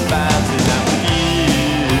want to fight tonight with you.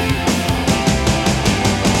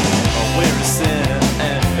 Where is Santa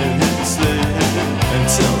and his sled? And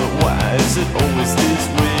tell me why is it always this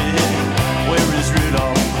way? Where is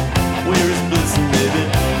Rudolph? Where is Blitzen, baby?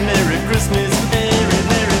 Merry Christmas, Merry,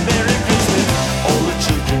 Merry, Merry Christmas. All the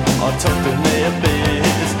children are tucked in their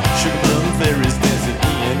beds. Sugar plum fairies dancing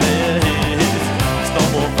in their heads.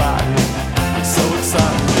 Snowball fighting, it's so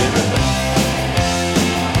exciting, baby.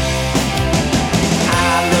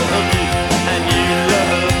 I love you and you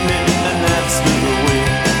love me, and that's the way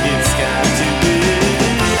it's got to be.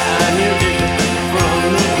 I knew it from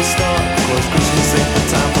the start, 'cause Christmas ain't the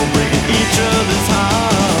time for breaking each other's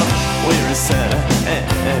heart. Where is Santa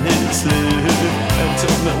and his sled? And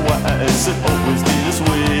tell me why is it always this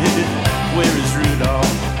way? Where is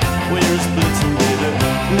Rudolph? Where is Blitzen, baby?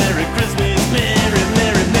 Merry Christmas, Merry,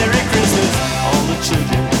 Merry, Merry Christmas. All the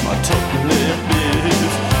children are tucking their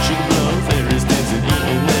beds. Sugar plum fairies dancing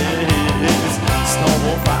in their heads.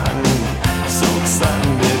 Snowball fighting, so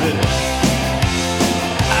exciting, baby.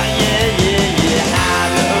 Ah, yeah, yeah, yeah, I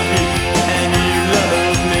love you and you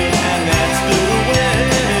love me, and that's the way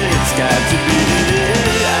it's got to be.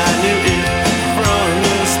 I knew it from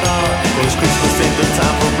the start, 'cause Christmas ain't the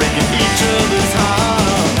time for breaking each other's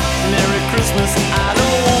heart. Merry Christmas, I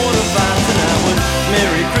don't want to fight tonight with.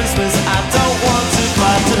 Merry Christmas, I don't want to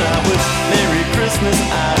fight tonight with. Merry Christmas,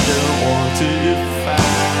 I don't want to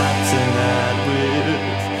fight tonight with.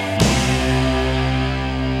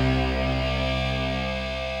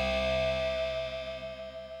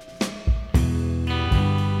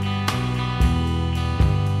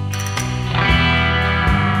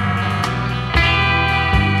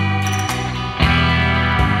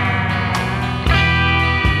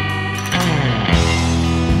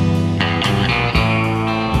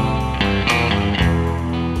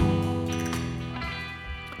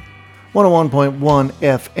 .1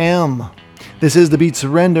 FM. This is The Beat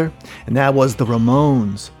Surrender, and that was the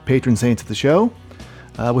Ramones, patron saints of the show,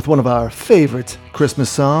 with one of our favorite Christmas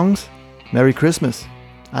songs, Merry Christmas.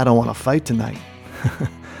 I don't want to fight tonight.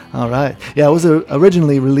 All right. Yeah, it was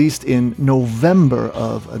originally released in November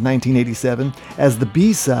of 1987 as the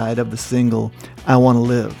B-side of the single I Want to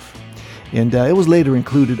Live. And it was later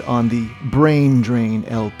included on the Brain Drain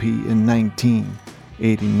LP in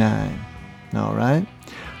 1989. All right.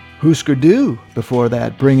 Hüsker before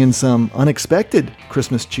that, bringing some unexpected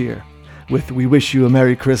Christmas cheer with We Wish You a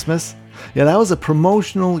Merry Christmas. Yeah, that was a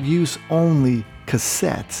promotional use only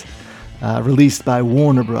cassette released by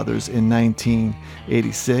Warner Brothers in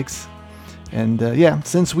 1986. And yeah,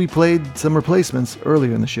 since we played some replacements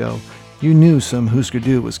earlier in the show, you knew some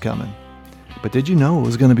Hüsker was coming. But did you know it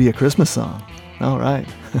was going to be a Christmas song? All right.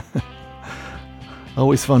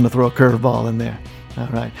 Always fun to throw a curveball in there. All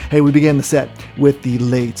right. Hey, we began the set with the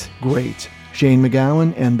late, great Shane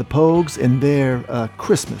MacGowan and the Pogues and their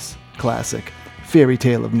Christmas classic,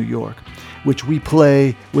 Fairytale of New York, which we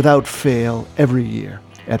play without fail every year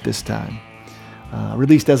at this time.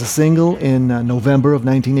 Released as a single in November of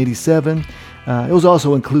 1987, it was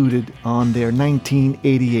also included on their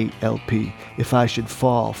 1988 LP, If I Should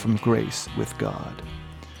Fall from Grace with God.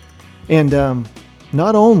 And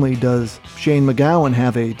not only does Shane MacGowan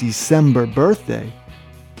have a December birthday,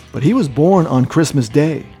 but he was born on Christmas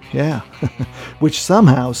Day, yeah, which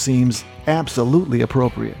somehow seems absolutely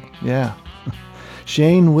appropriate, yeah.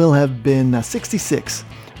 Shane will have been 66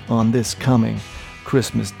 on this coming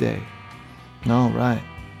Christmas Day. All right.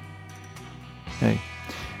 hey.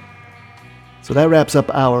 So that wraps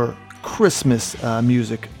up our Christmas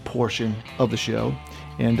music portion of the show,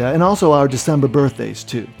 and also our December birthdays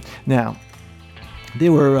too. Now,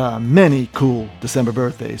 there were many cool December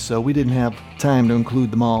birthdays, so we didn't have time to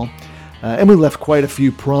include them all, and we left quite a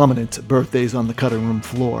few prominent birthdays on the cutting room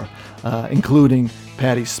floor, including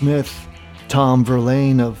Patti Smith, Tom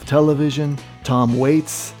Verlaine of television, Tom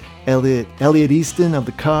Waits, Elliot Easton of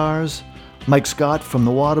the Cars, Mike Scott from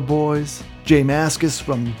the Waterboys, Jay Mascis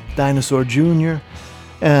from Dinosaur Jr.,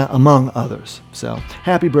 among others. So,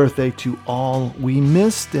 happy birthday to all we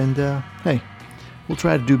missed, and hey, we'll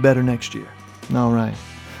try to do better next year. All right.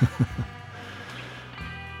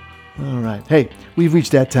 All right. Hey, we've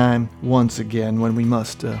reached that time once again when we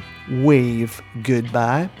must wave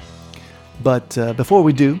goodbye. But before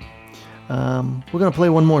we do, we're going to play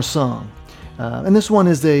one more song. And this one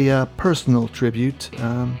is a personal tribute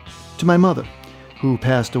to my mother, who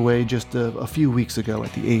passed away just a few weeks ago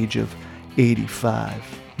at the age of 85.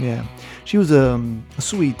 Yeah, she was a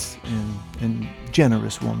sweet and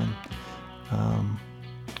generous woman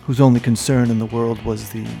whose only concern in the world was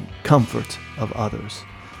the comfort of others,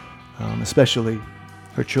 especially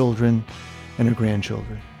her children and her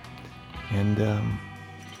grandchildren. And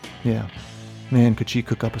yeah, man, could she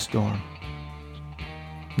cook up a storm.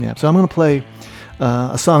 Yeah, so I'm going to play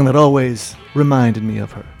a song that always reminded me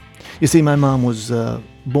of her. You see, my mom was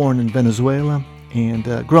born in Venezuela,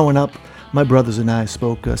 and growing up, my brothers and I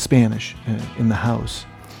spoke Spanish in the house.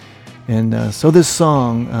 And so this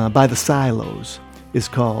song by the Silos is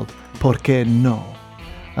called ¿Por qué no?,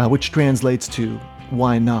 which translates to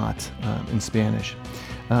 "Why not?" In Spanish.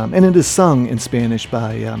 And it is sung in Spanish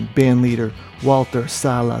by band leader Walter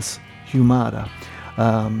Salas Humada,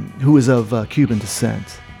 who is of Cuban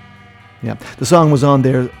descent. Yeah, the song was on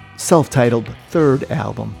their self-titled third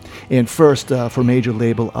album, and first for major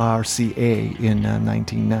label RCA in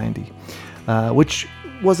 1990, which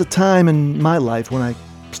was a time in my life when I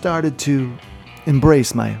started to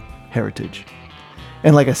embrace my heritage.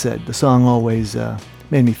 And like I said, the song always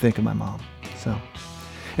made me think of my mom. So,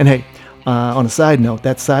 and hey, on a side note,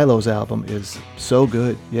 that Silos album is so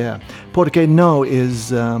good. Yeah, ¿Por qué no?" is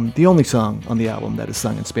the only song on the album that is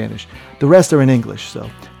sung in Spanish. The rest are in English, so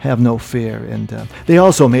have no fear. And they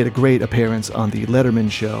also made a great appearance on the Letterman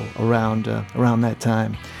show around that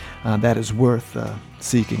time. That is worth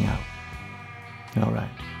seeking out. All right.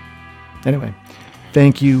 Anyway,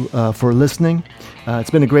 thank you for listening.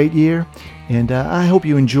 It's been a great year, and I hope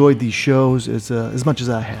you enjoyed these shows as much as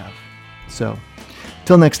I have. So,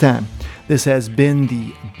 till next time. This has been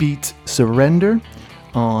the Beat Surrender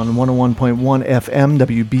on 101.1 FM,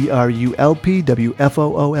 WBRU-LP,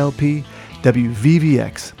 WFOO-LP,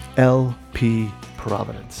 WVVX-LP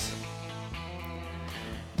Providence.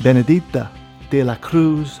 Benedita de la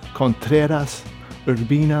Cruz Contreras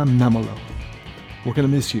Urbina Mamalo. We're going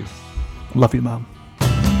to miss you. Love you, Mom.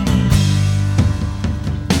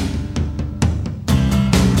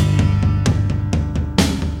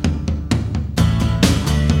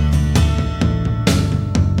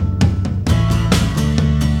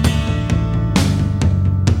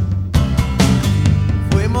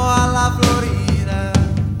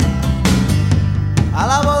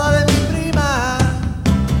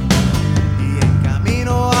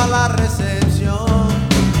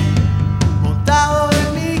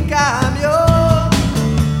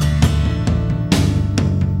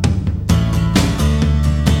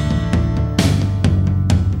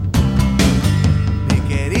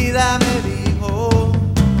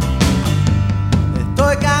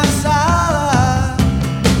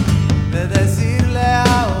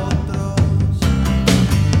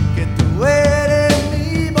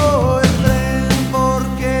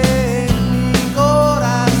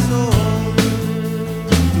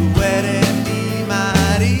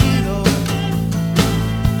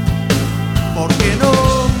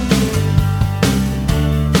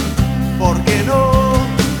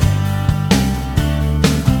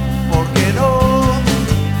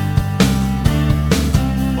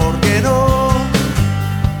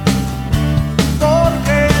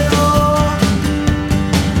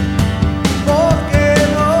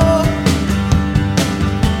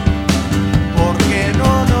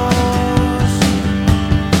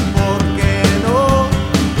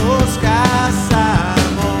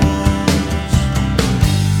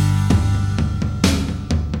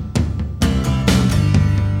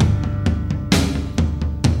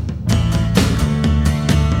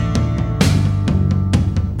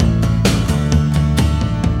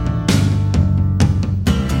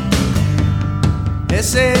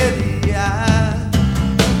 Ese día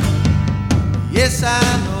y esa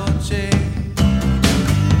noche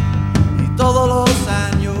y todo lo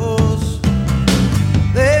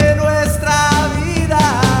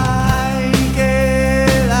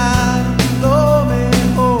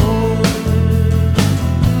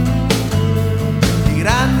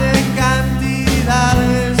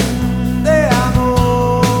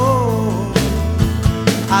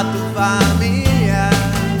a tu familia.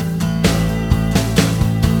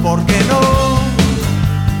 ¿Por qué no?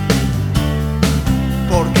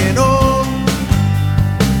 ¿Por qué no?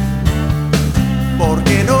 ¿Por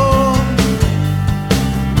qué no?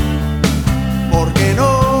 ¿Por qué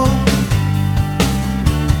no?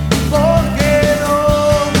 ¿Por qué no?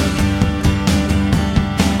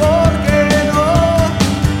 ¿Por qué no?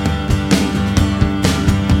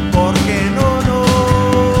 ¿Por qué